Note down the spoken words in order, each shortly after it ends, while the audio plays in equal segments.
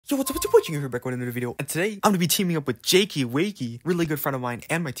Yo, what's up? It's your boy Jingo here back with another video. And today, I'm gonna be teaming up with JAKEEEEE, really good friend of mine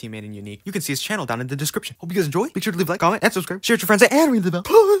and my teammate in Unique. You can see his channel down in the description. Hope you guys enjoy. Make sure to leave a like, comment, and subscribe. Share it with your friends and ring the bell.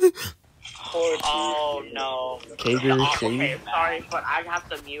 Oh no. Okay, okay, sorry, but I have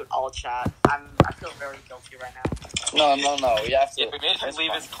to mute all chat. I feel very guilty right now. No, we have to. Yeah, we made him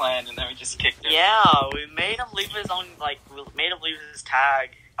leave his clan and then we just kicked him. Yeah, we made him leave his own, made him leave his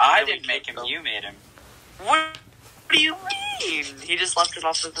tag. I didn't make him, you made him. What do you mean? He just left it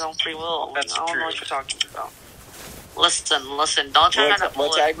off his own free will. That's I don't true. know what you're talking about. Listen, don't try to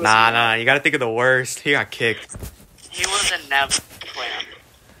pull it. Nah, you gotta think of the worst. He got kicked. He was in Nev clan.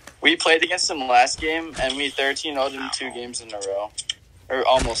 We played against him last game, and we 13-0'd him 2 games in a row. Or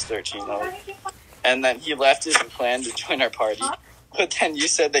almost 13-0. And then he left his clan to join our party. But then you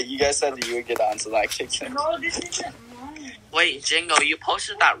said that you guys said that you would get on, so I kicked him. No, this isn't mine. Wait, Jingo, you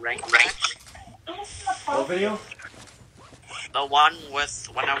posted that rank match? What video? The one with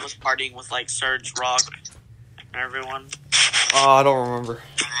when I was partying with Surge, Rock, and everyone. Oh, I don't remember.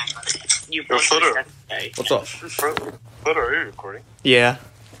 You posted it yesterday. What's up? What are you recording? Yeah.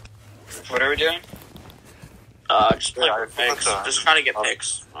 What are we doing? Just play for picks. Just try to get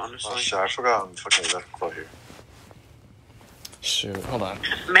picks, honestly. Oh shit, I forgot I'm fucking left club here. Shoot, hold on.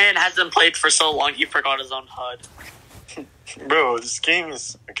 Man hasn't played for so long, he forgot his own HUD. Bro, this game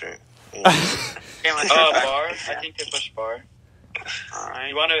is... Okay. Damn, Bar? I think they push bar. Alright.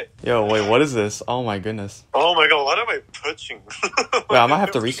 You wanna... Yo, wait, what is this? Oh my goodness. Oh my god, what am I pushing? Wait, I might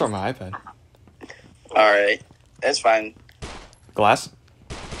have to restart my iPad. Alright. It's fine. Glass?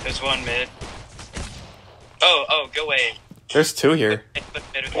 There's one mid. Oh, go away. There's 2 here.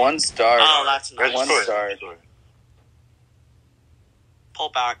 Mid. 1 star. Oh, that's nice. One star. Pull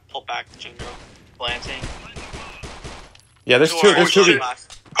back, Jingo. Planting. Yeah, there's 2. There's 2.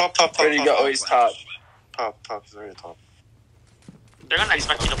 Top. Where do you go? Oh, he's top. Top, he's very top. They're gonna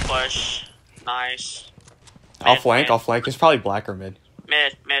expect you to push. Nice. I'll flank. There's probably black or mid.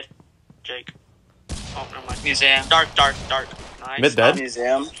 Mid. Jake. Oh, never mind. Museum. Dark. Nice. Mid dead?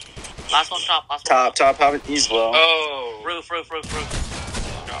 Museum. Last one top. Top. He's low. Oh. Roof.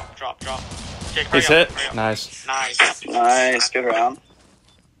 Drop. Jake, He's hurry up. hit. Nice. Nice. Good round.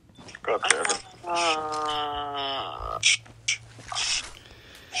 God damn it.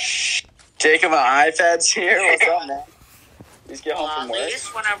 Jacob, my iPad's here. What's up, man? Please get home from At work.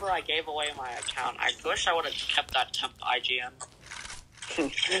 least whenever I gave away my account, I wish I would have kept that temp IGN.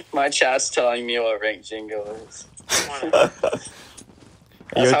 My chat's telling me what rank Jingo is.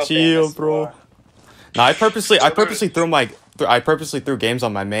 Yo, how chill, famous bro. you are. No, I purposely threw games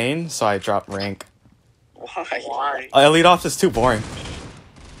on my main, so I dropped rank. Why? Elite Ops is too boring.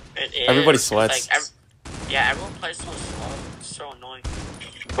 It is. Everybody It's sweats. Everyone plays so slow. It's so annoying.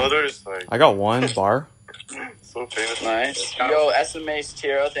 Brother is like I got 1 bar. so famous. Nice. Yo, SMA's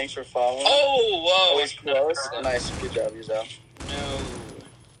Tiro, thanks for following. Oh, whoa. Always close. Nice. Good job, yourself. No.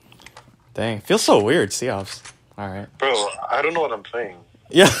 Dang, feels so weird. Seahawks. All right. Bro, I don't know what I'm playing.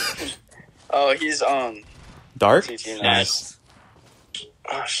 Yeah. Oh, he's on. Dark. CT, Nice.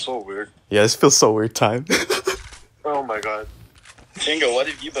 Ah, so weird. Yeah, this feels so weird. Time. Oh my god. Jingo, what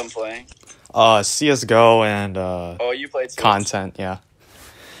have you been playing? CS:GO and Oh, you played CS? content. Yeah.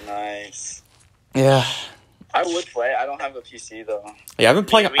 Nice. Yeah. I would play. I don't have a PC though. Yeah, I've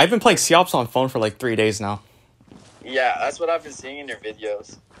been playing COPS on phone for like 3 days now. Yeah, that's what I've been seeing in your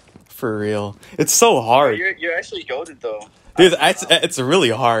videos. For real. It's so hard. You're actually goated though. Dude, it's really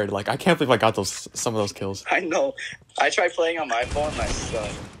hard. Like, I can't believe I got some of those kills. I know. I tried playing on my phone and I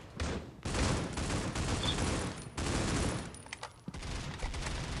suck.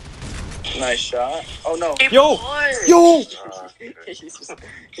 Nice shot. Oh no. Yo! He's just,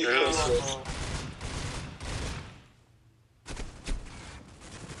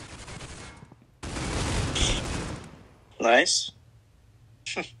 Nice.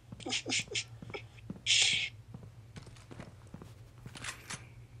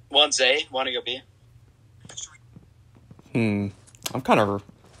 One's A. Wanna go B? I'm kind of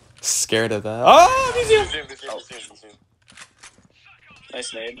scared of that. Oh, museum! Museum.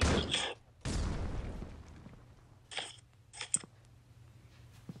 Nice nade.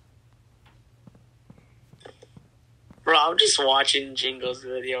 Bro, I'm just watching Jingo's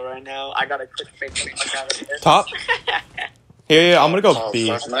video right now. I got a quick fake look out of this. Top? Yeah, I'm gonna go B.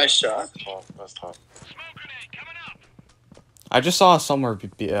 Nice shot. That's top. I just saw somewhere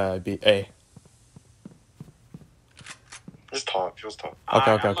B, A. He's top. He was top.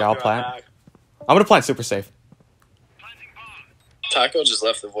 Okay, I'll plant. I'm gonna plant super safe. Taco just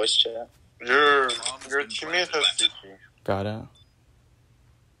left the voice chat. Your teammate has CT. Got it.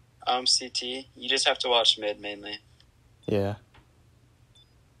 CT. You just have to watch mid mainly. Yeah.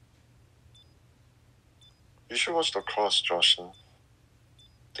 You should watch the cross, Josh.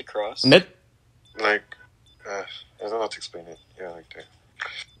 The cross. Mid. Like, I don't know how to explain it. Yeah, like that.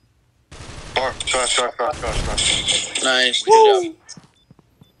 Bar, Josh. Nice. Woo! Good job.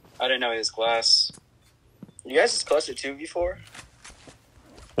 I didn't know he was glass. You guys just clutched a 2v4?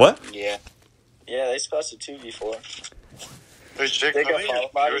 What? Yeah. Yeah, they just clutched a 2v4. There's Jake. They How got many follow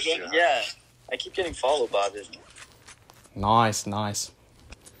botted viewers do you again? have? Yeah. I keep getting follow botted. Nice.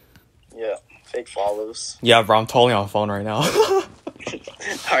 Yeah. Fake follows. Yeah, bro, I'm totally on the phone right now.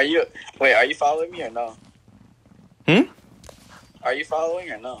 Are you following me or no? Hmm? Are you following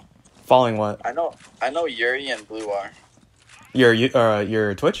or no? Following what? I know Yuri and Blue are.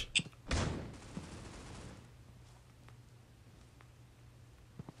 Your Twitch?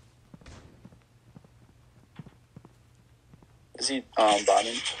 Is he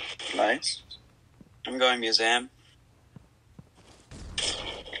bottom? Nice. I'm going museum.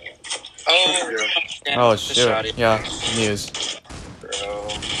 Oh, damn, Oh just shot shit. it. Yeah, Muse. Bro.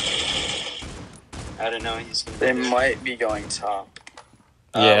 I didn't know he's gonna They be there. might be going top.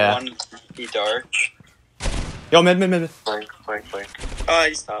 Yeah. One be dark. Yo, mid. Flank. Oh,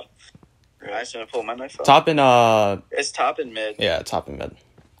 he's top. I shouldn't have pulled my knife out. Top and It's top and mid. yeah, top and mid.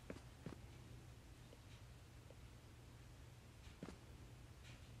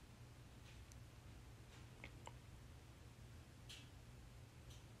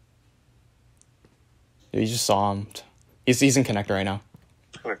 Dude, you just saw him. He's in connector right now.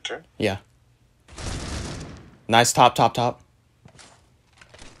 Connector. Yeah. Nice top.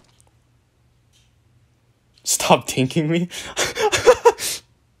 Stop tinking me.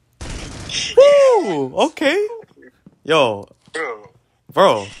 Woo! Okay. Yo,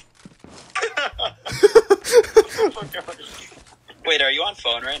 bro. Wait, are you on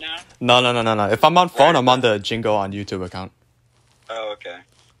phone right now? No. If I'm on phone, I'm on the Jingo on YouTube account. Oh, okay.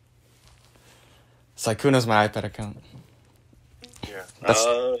 Saikuna's my iPad account. Yeah.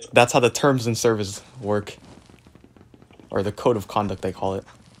 That's how the terms and service work. Or the code of conduct, they call it.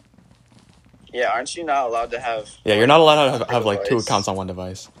 Yeah, aren't you not allowed to have... Yeah, you're not allowed to have like two device? accounts on one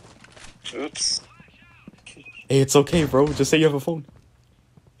device. Oops. Hey, it's okay, bro. Just say you have a phone.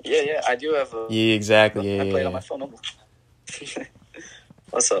 Yeah, I do have a... Yeah, exactly. I play it on Yeah. my phone.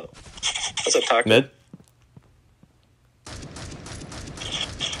 What's up? What's up, Taco? Mid?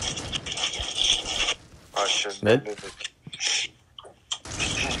 Oh shit. Mid?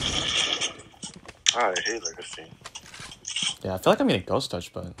 I hate Legacy. Yeah, I feel like I'm getting ghost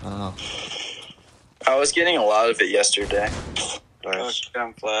touch, but I don't know. I was getting a lot of it yesterday. Oh, Nice. shit,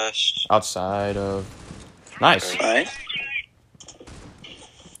 I'm flashed. Outside of... Nice. Right?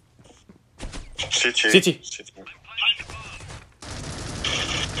 CT.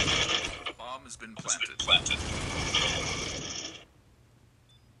 Bomb has been planted.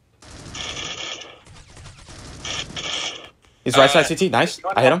 He's right side CT. Nice.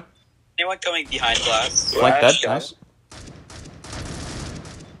 I hit him. Anyone coming behind glass? Flank dead. Flash, Nice.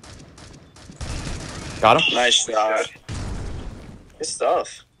 Got him. Nice shot. Good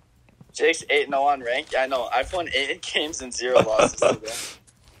stuff. Jake's 8-0 on rank. Yeah, I know. I've won 8 games and 0 losses today.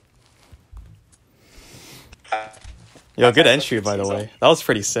 Yo, good entry, by the way. That was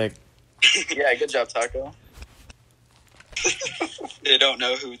pretty sick. Yeah, good job, Taco. They don't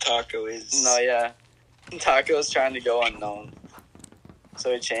know who Taco is. No, yeah. Taco's trying to go unknown.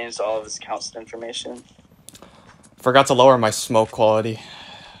 So he changed all of his account information. Forgot to lower my smoke quality.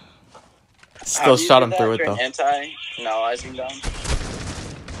 Still shot him through it, though. Anti-analyzing them.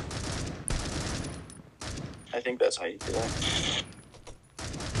 I think that's how you do it.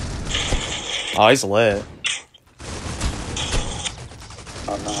 Oh, he's lit.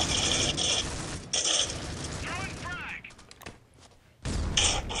 Oh, no.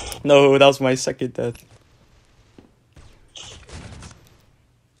 No, that was my second death.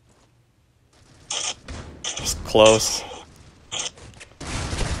 It's close.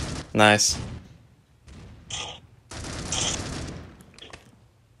 Nice.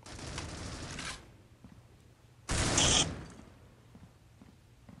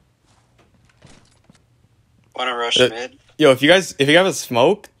 Wanna rush Uh, mid? Yo, if you guys have a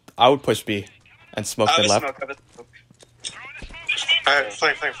smoke, I would push B and smoke I the have a left. smoke, I have a smoke.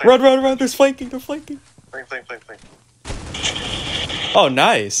 Alright, flank. Run! They're flanking. Flank. Oh,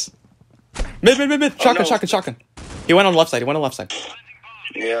 nice. Mid. Shotgun, no. shotgun. He went on the left side.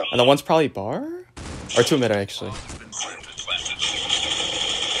 Yeah. And the one's probably bar? Or 2 mid, actually.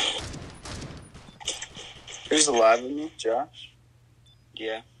 Who's alive with me? Josh?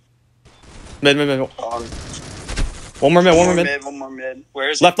 Yeah. Mid. On. One more mid. One more mid.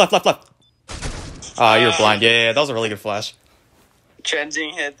 Where's Left. Ah, you're blind. Yeah, that was a really good flash.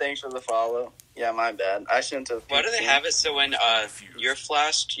 Trending hit, thanks for the follow. Yeah, my bad. I shouldn't have. Why do they have it so when you're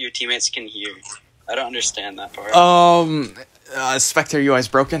flashed, your teammates can hear? I don't understand that part. Spectre UI is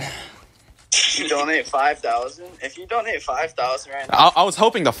broken. You donate 5,000. If you donate 5,000 right now, I was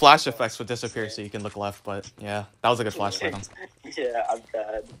hoping the flash effects would disappear so you can look left, but yeah, that was a good flashlight. Yeah, I'm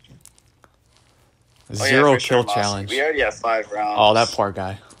bad. Zero for kill Mossy. challenge. We already have 5 rounds. Oh, that poor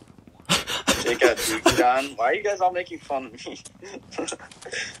guy. Jake got duked on. Why are you guys all making fun of me?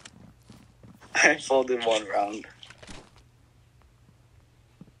 I folded 1 round.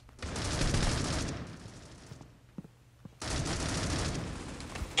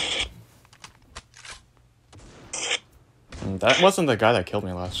 That wasn't the guy that killed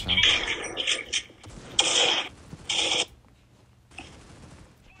me last round.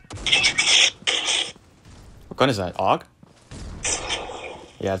 What gun is that? AUG?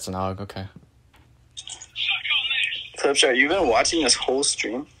 Yeah, it's an AUG, okay. Clipshot, you've been watching this whole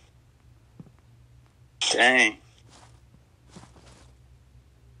stream? Dang.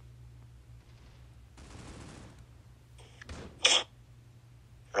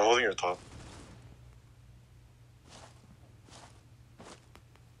 I'm holding your top.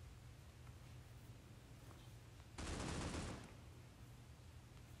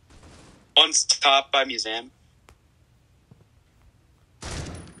 One's top by museum.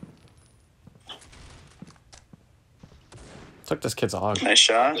 Took this kid's AUG. Nice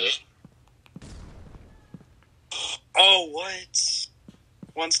shot. Oh, what?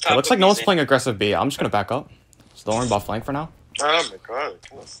 One's top. It looks of like no one's museum. playing aggressive B. I'm just gonna back up. So don't worry about flank for now. Oh my god, I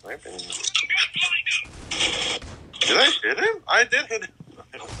cannot snipe him. Did I hit him? I did hit him.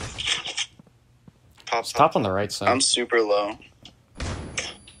 It's top on the right side. I'm super low.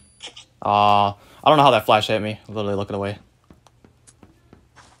 I don't know how that flash hit me. I'm literally looking away.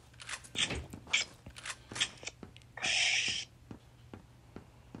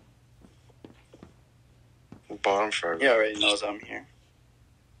 Bottom for He already knows I'm here.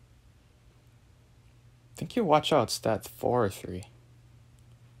 I think you watch out stat 4 or 3.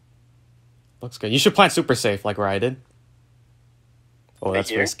 Looks good. You should plant super safe like where I did. Oh, Right that's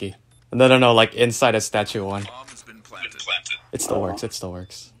here? risky. No, like inside a statue 1. Bomb has been planted. It still works, it still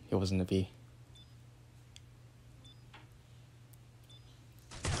works. It wasn't a B.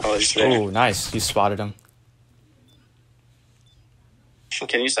 Oh, he's there. Oh, nice. You spotted him.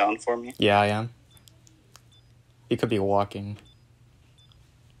 Can you sound for me? Yeah, I am. He could be walking.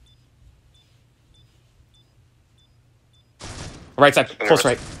 Right side, close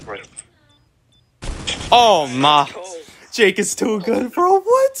right. Right. Oh, my. Oh, Jake is too good, bro.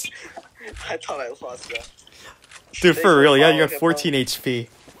 What? I thought I lost that. Dude, for real, yeah, you got Okay, 14 HP.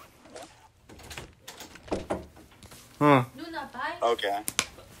 Huh. Okay.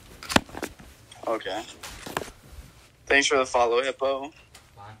 Okay. Thanks for the follow, Hippo.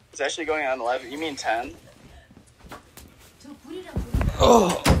 It's actually going on 11. You mean 10?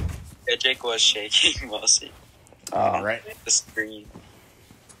 Oh. Yeah, Jake was shaking mostly. All right. The screen.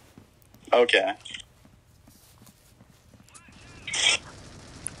 Okay.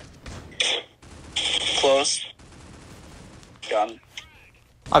 Close. Got him.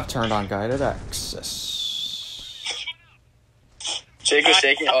 I've turned on guided access. Jake was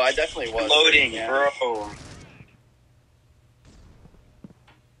shaking. Oh, I definitely was. Loading, Yeah. bro.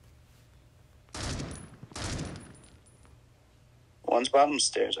 One's bottom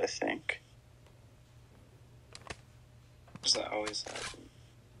stairs, I think. Does that always happen?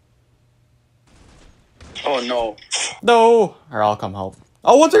 Oh, no. No. Or I'll come help.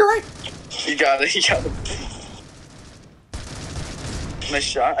 Oh, one's to your right. You got it. You got it. Nice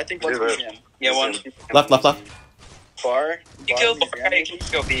shot. I think one's Yeah, museum. Yeah, one. Left. Bar. You Bar go museum, bar, you maybe?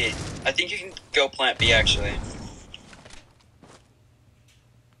 can go B. I think you can go plant B actually.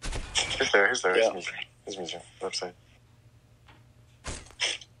 He's there, he's there. Yeah. He's museum. Left side.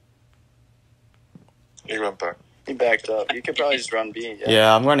 He went back. He backed up. You could probably just run B. Yeah,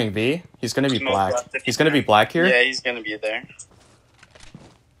 Yeah, I'm running B. He's gonna be Smoke black. left if He's you gonna be can. black here. Yeah, he's gonna be there.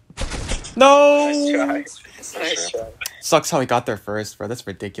 No. Nice try. Nice Nice try. try. Sucks how he got there first, bro. That's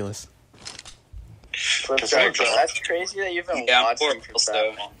ridiculous. Flip Can side, someone bro. drop? That's crazy that you've been Yeah, I'm watching poor for also.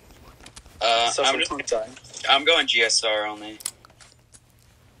 that long. Such I'm a just, long time. I'm going GSR only.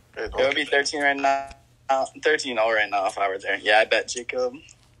 Hey, It would be 13 right now. 13-0 right now if I were there. Yeah, I bet Jacob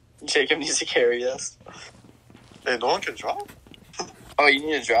needs to carry us. Hey, no one can drop? Oh, you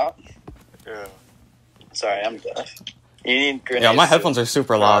need a drop? Yeah. Sorry, I'm deaf. You need grenades. Yeah, my too. headphones are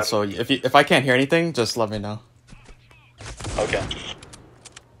super loud, so if I can't hear anything, just let me know. Okay.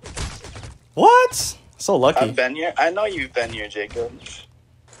 What? So lucky. I've been here. I know you've been here, Jacob.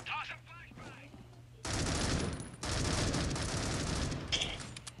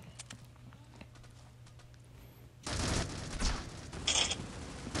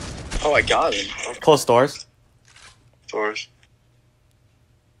 Oh, I got him. Close doors. Doors.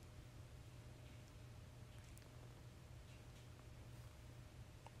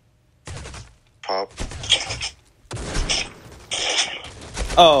 Pop.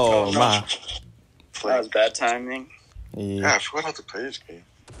 Oh, no. my. That was bad timing. Yeah, I forgot how to play this game.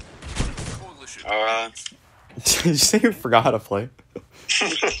 Coalition. Did you say you forgot how to play?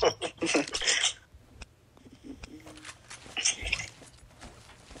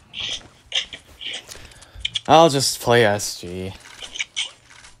 I'll just play SG.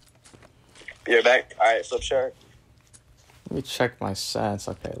 You're back. Alright, flip shark. Let me check my stats.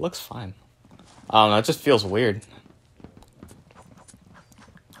 Okay, it looks fine. I don't know, it just feels weird.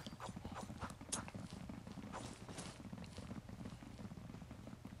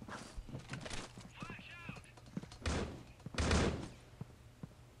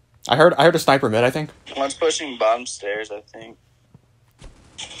 I heard a sniper mid, I think. One's pushing bottom stairs, I think.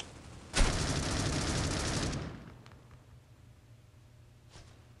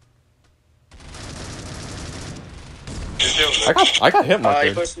 I got hit He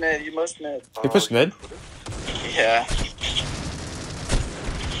marker. pushed mid. He pushed mid. He pushed mid? Yeah.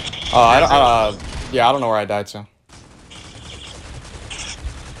 Oh, yeah, I don't know where I died to.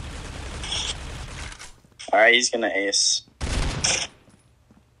 Alright, he's gonna ace.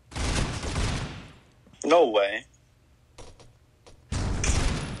 No way.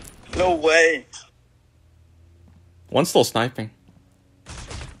 No way. One's still sniping.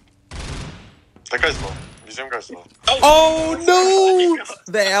 That guy's low. Museum guy's low. Oh no!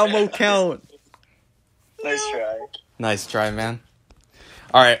 The ammo count. Nice try. Nice try, man.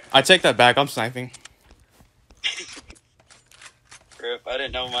 Alright, I take that back. I'm sniping. Rip, I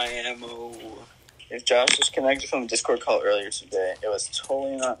didn't know my ammo. If Josh just connected from the Discord call earlier today, it was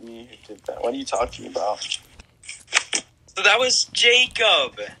totally not me who did that. What are you talking about? So that was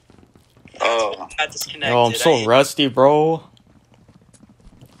Jacob. Oh. Got disconnected. Oh, I'm so rusty, bro.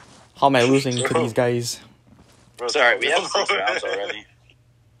 How am I losing to these guys? Sorry, we have 6 rounds already.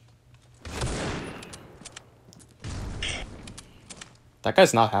 That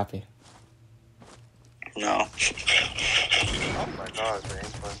guy's not happy. No. Oh my god,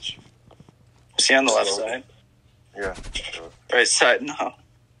 range punch. Is he on the left side? Yeah. Right side? No.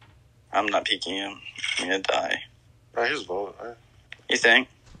 I'm not peeking him. I'm gonna die. Nah, he's low. Right? You think?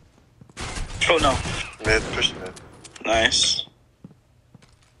 Oh no. Mid, push mid. Nice.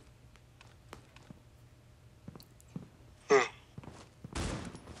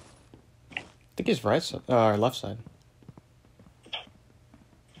 I think he's right side, or left side.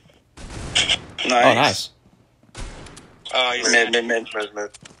 Nice. Oh, nice. Oh, he's Mid. Mid.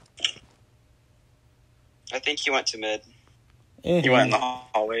 I think he went to mid. He went in the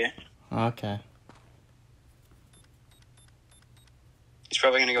hallway. Okay. He's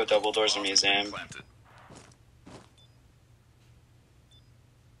probably gonna go double doors in museum. Planted.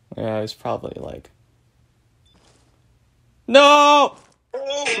 Yeah, he's probably like... No!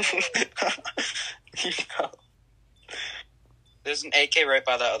 There's an AK right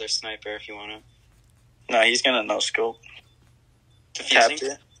by that other sniper if you want to. No, he's gonna no scope. Tapped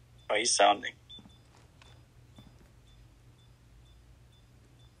Defusing. it. Oh, he's sounding.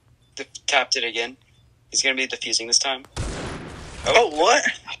 Tapped it again. He's gonna be defusing this time. Oh, what?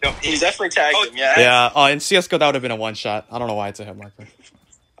 No, He's definitely tagged him, yeah. Yeah, oh, in CSGO that would have been a one-shot. I don't know why it's a hit marker.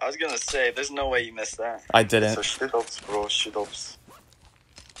 I was gonna say, there's no way you missed that. I It's didn't. a shit ups, bro. Shit ups.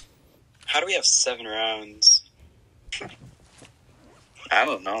 How do we have 7 rounds? I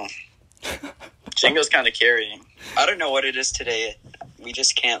don't know. Jingo's kind of carrying. I don't know what it is today. We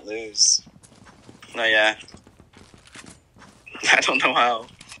just can't lose. No, yeah. I don't know how.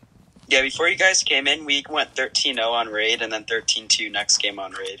 Yeah, before you guys came in, we went 13-0 on raid and then 13-2 next game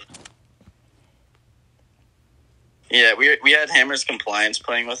on raid. Yeah, we had Hammer's Compliance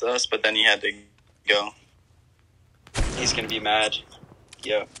playing with us, but then he had to go. He's gonna be mad.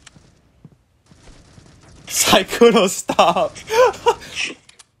 Yep. Saikuno, stop!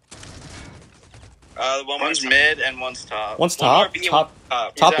 One's mid and one's top. One's One more top? B, Top,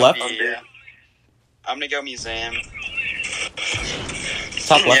 top. top He's on left? B, yeah. I'm gonna go museum.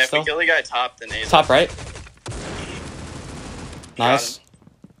 Top Yeah, left if we still? kill the guy top, then A's. Top right? Nice.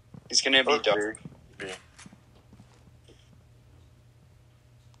 He's gonna be dark.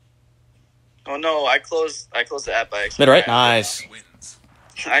 Oh no, I closed the app by accident. Mid right? Nice. Wins.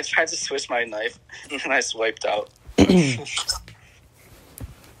 I tried to switch my knife and I swiped out. I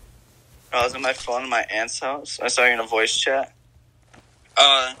was on my phone in my aunt's house. I saw you in a voice chat.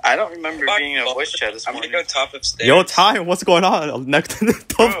 I don't remember being in a voice chat this I'm morning. gonna go top upstairs. Yo, time, what's going on? Neck to the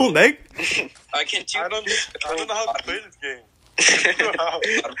double neck? I can do. I don't know how to play this game. Hey,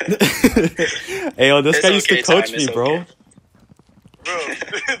 yo, this It's guy used to okay, coach Time, me, it's bro. okay. Bro,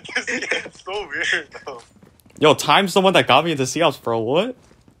 this is so weird, though. Yo, Time's the one that got me into Seahawks, bro. What?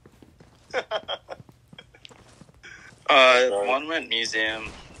 Monument Museum.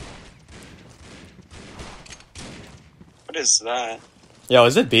 What is that? Yo,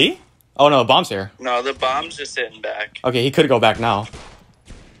 is it B? Oh no, bomb's here. No, the bomb's just sitting back. Okay, he could go back now.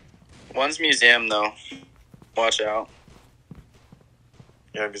 One's museum though. Watch out.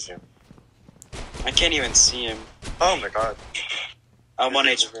 Yeah, museum. I can't even see him. Oh my god. I'm 1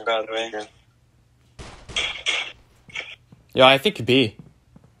 HP, by the way. Yeah. Yo, I think B.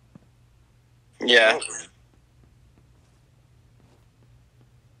 Yeah.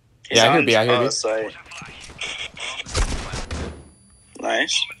 Yeah, I hear B, I hear B. Site.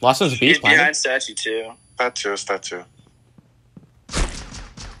 Nice. Last one's B. He's Planted. behind statue too. Statue.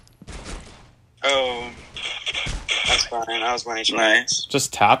 Oh. That's fine. I was 1 HP. Nice.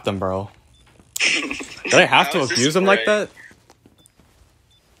 Just tapped him, bro. Did I have That to was abuse just him like great. that?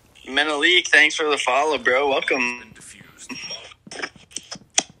 Menalik, thanks for the follow, bro. Welcome. Been defused.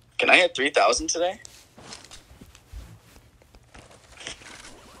 Can I hit 3,000 today?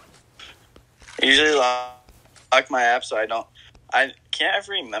 I usually lock my app so I can't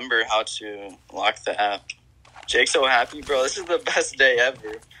ever remember how to lock the app. Jake's so happy, bro. This is the best day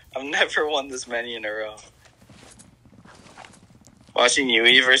ever. I've never won this many in a row. Watching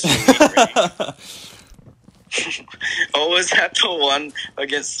Yui versus me. Oh, was that the one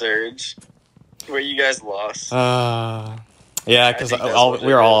against Surge where you guys lost? Yeah, I because think that's what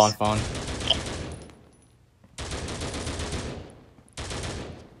we were it all on is. phone.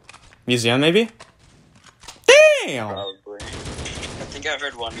 Museum, maybe? Damn! Probably. I think I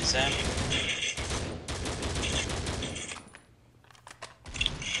heard one museum.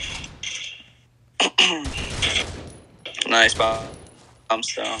 Nice bomb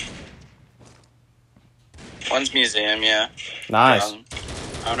stone. One's museum, yeah. Nice.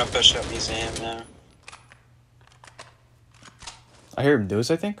 I'm gonna push up museum now. I hear news,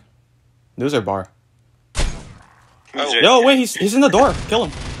 I think. News or bar? Oh, Yo, wait, he's in the door. Kill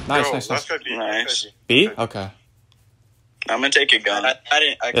him. Nice, Yo, nice. last guy B. Nice. last guy B. B? Okay. I'm gonna take a gun. I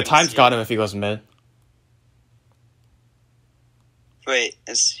didn't. I Yeah, couldn't Time's see got him if he goes mid. Wait,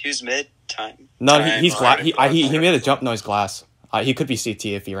 who's mid? Time. No, Time, he's glass. alright, He made a jump. No, he's glass. He could be CT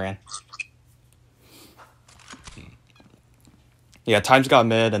if he ran. Yeah, Time's got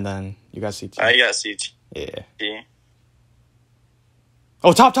mid, and then you got CT. I got CT. Yeah.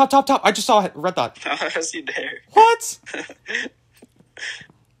 Oh, top. I just saw a red dot. How's he there? What?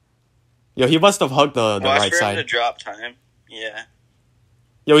 Yo, he must have hugged the Watch right for him to side. drop time. Yeah.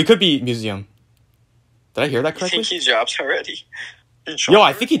 Yo, he could be museum. Did I hear that I correctly? think he dropped already. Yo,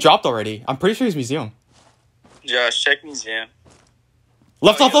 I think he dropped already. I'm pretty sure he's museum. Josh, check museum.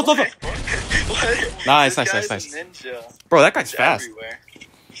 Left. What? Nice, This nice. guy's a ninja. Bro, that guy's He's fast. everywhere.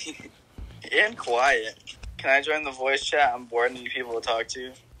 And quiet. Can I join the voice chat? I'm bored and need people to talk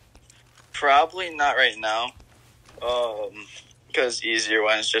to. Probably not right now. Because it's easier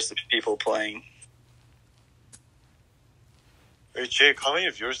when it's just the people playing. Hey, Jake, how many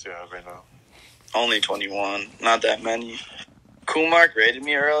viewers do you have right now? Only 21. Not that many. Kumark rated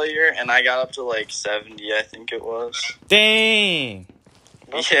me earlier, and I got up to like 70, I think it was. Dang.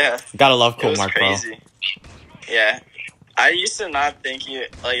 Yeah. Gotta love It Cool was Mark, bro. crazy. Yeah. I used to not think he,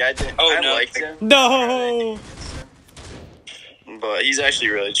 like, I didn't, Oh, I no. liked him. No. But he's actually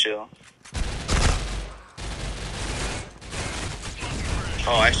really chill.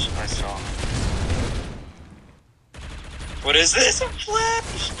 Oh, I saw him. What is this? A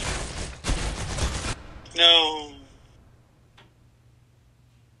flash! No.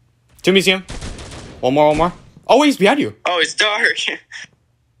 Two museum. One more. Oh, he's behind you. Oh, it's dark.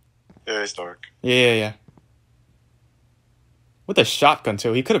 Yeah, it's dark. Yeah. With a shotgun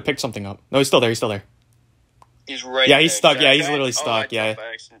too. He could have picked something up. No, he's still there. He's right Yeah, there. he's stuck. Yeah, he's Should I literally try- stuck. I Yeah, jumped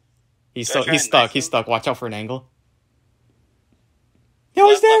by accident. he's Should I stuck. try He's and stuck. knife He's him? stuck. Watch out for an angle. Yo,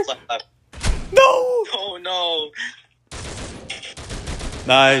 he's there. Left. No. Oh, no.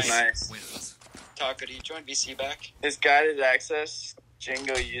 Nice. Nice. Wins. Taka, do you join VC back? His guided access,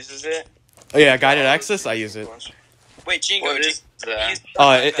 Jingo uses it. Oh yeah, guided access. I use it. Wait, Jingo. What is that?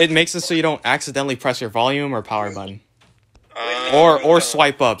 It makes it so you don't accidentally press your volume or power button, Uh, or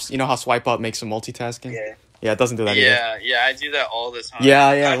swipe ups. You know how swipe up makes some multitasking. Yeah. It doesn't do that either. Yeah, I do that all the time.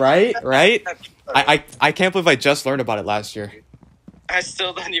 Yeah, right. I can't believe I just learned about it last year. I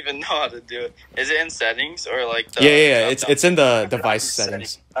still don't even know how to do it. Is it in settings or like the... Yeah. It's in the device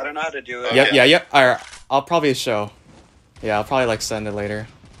settings. I don't know how to do it. Okay. Yep. Alright, I'll probably show. Yeah, I'll probably like send it later.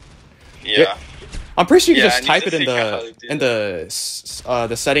 Yeah. I'm pretty sure you can Yeah, just I need type to it figure out how to do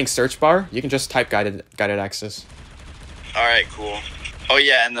the settings search bar. You can just type guided access. All right, cool. Oh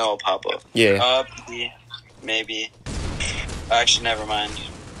yeah, and then it'll pop up. Yeah. Maybe. Actually, never mind.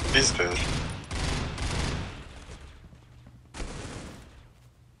 He's dead.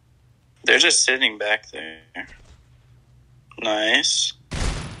 They're just sitting back there. Nice.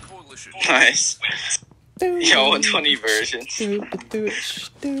 Coalition. Nice. Yeah, 120 version. He's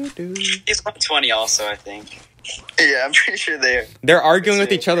 120 also, I think. Yeah, I'm pretty sure they are. They're arguing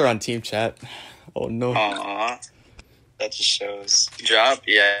with each other on team chat. Oh no. Aw. That just shows. Drop?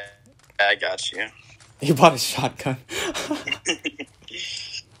 Yeah, I got you. He bought a shotgun.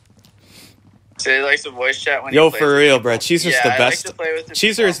 So he likes to voice chat when Yo, he plays for with real, people. bro. Cheezer's Yeah, the I best. Like to play with the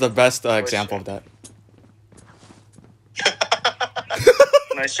Cheezer is the people. best Voice example of chat. that.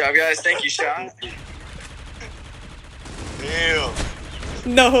 Nice job, guys. Thank you, Sean. Damn.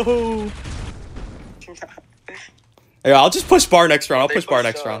 No. Yeah, I'll just push bar next round. I'll They push bar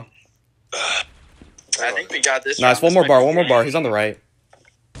pushed next up. round. I think we got this. Nice. round. One This more might bar. be One more the bar. game. He's on the right.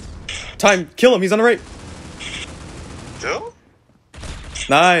 Time. Kill him. He's on the right. Still?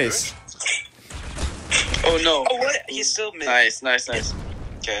 Nice. Oh no. Oh, what? He's still mid. Nice.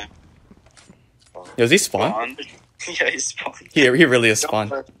 Okay. Yo, is he spawn? Spawn. Yeah, he's spawned. He really is spawn.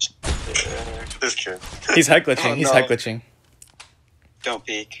 This kid. He's head glitching. Oh, He's no. head glitching. Don't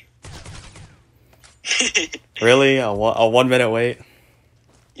peek. Really? A 1 minute wait?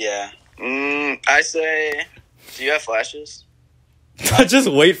 Yeah. I say, do you have flashes? Just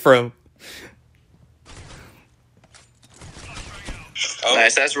wait for him. Oh,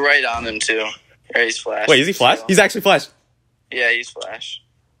 Nice. That's right on him too. Yeah, he's flash. Wait, is he flash? So- He's actually flash. Yeah, he's flash.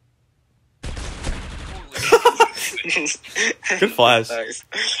 Good flash. Nice.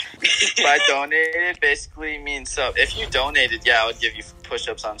 By donated basically means sub. If you donated, yeah, I would give you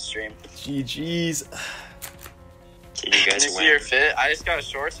push-ups on stream. GG's. you Can guys you win. see your fit? I just got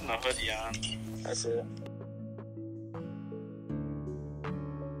shorts and a hoodie on. That's it.